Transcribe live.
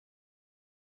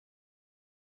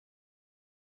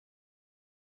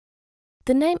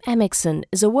The name amixon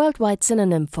is a worldwide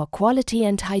synonym for quality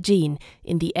and hygiene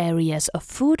in the areas of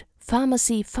food,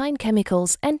 pharmacy, fine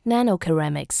chemicals and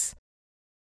nanoceramics.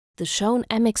 The shown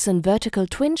amixon vertical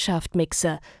twin-shaft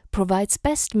mixer provides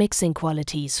best mixing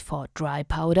qualities for dry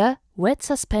powder, wet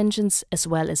suspensions as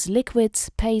well as liquids,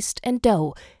 paste and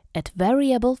dough at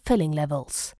variable filling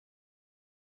levels.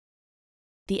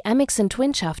 The amixon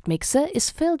twin-shaft mixer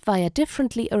is filled via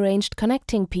differently arranged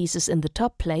connecting pieces in the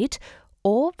top plate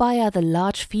or via the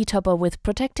large feed hopper with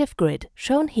protective grid,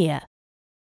 shown here.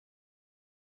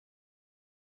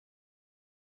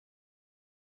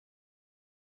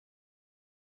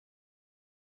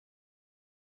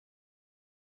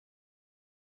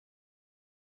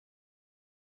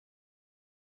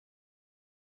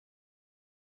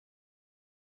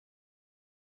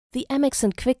 The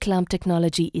amixon quick clamp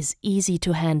technology is easy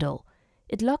to handle.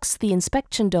 It locks the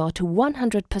inspection door to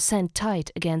 100% tight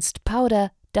against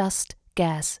powder, dust,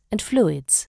 gas and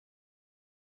fluids.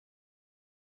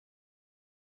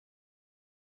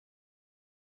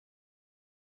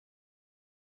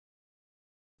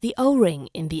 The O-ring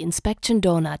in the inspection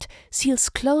door nut seals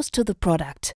close to the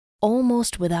product,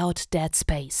 almost without dead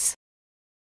space.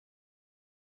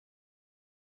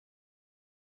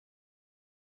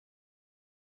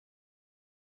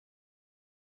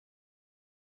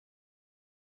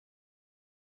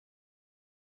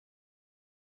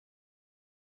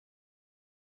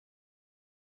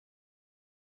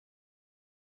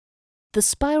 The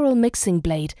spiral mixing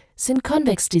blade,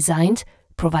 syn-convex designed,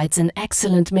 provides an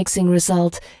excellent mixing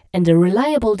result and a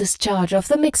reliable discharge of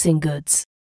the mixing goods.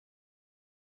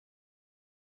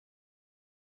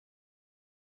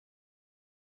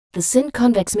 The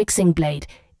syn-convex mixing blade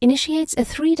initiates a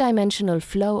three-dimensional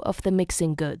flow of the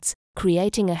mixing goods,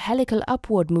 creating a helical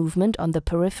upward movement on the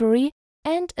periphery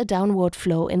and a downward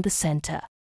flow in the center.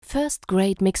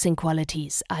 First-grade mixing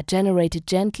qualities are generated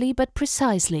gently but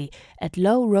precisely at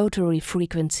low rotary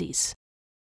frequencies.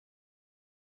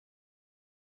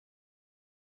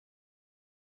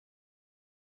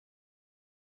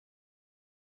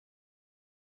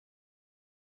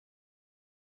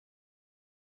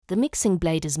 The mixing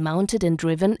blade is mounted and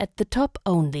driven at the top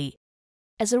only.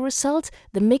 As a result,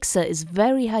 the mixer is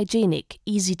very hygienic,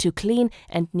 easy to clean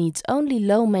and needs only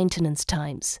low maintenance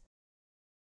times.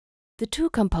 The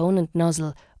two-component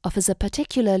nozzle offers a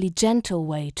particularly gentle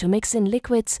way to mix in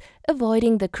liquids,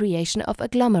 avoiding the creation of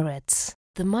agglomerates.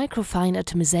 The microfine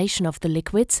atomization of the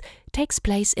liquids takes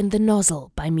place in the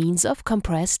nozzle by means of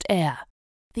compressed air.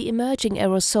 The emerging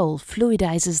aerosol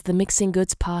fluidizes the mixing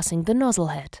goods passing the nozzle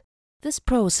head. This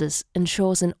process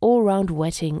ensures an all-round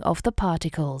wetting of the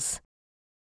particles.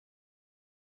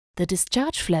 The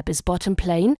discharge flap is bottom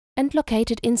plane and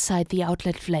located inside the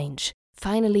outlet flange.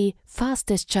 Finally, fast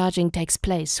discharging takes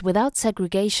place without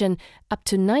segregation up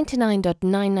to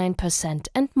 99.99%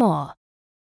 and more.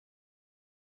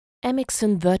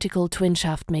 Amixon vertical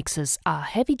twin-shaft mixers are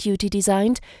heavy-duty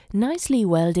designed, nicely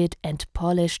welded and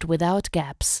polished without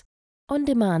gaps. On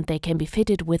demand they can be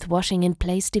fitted with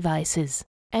washing-in-place devices.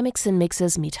 Amixon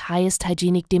mixers meet highest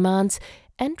hygienic demands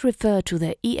and refer to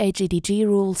the EHEDG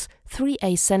rules,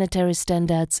 3A sanitary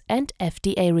standards and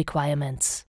FDA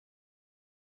requirements.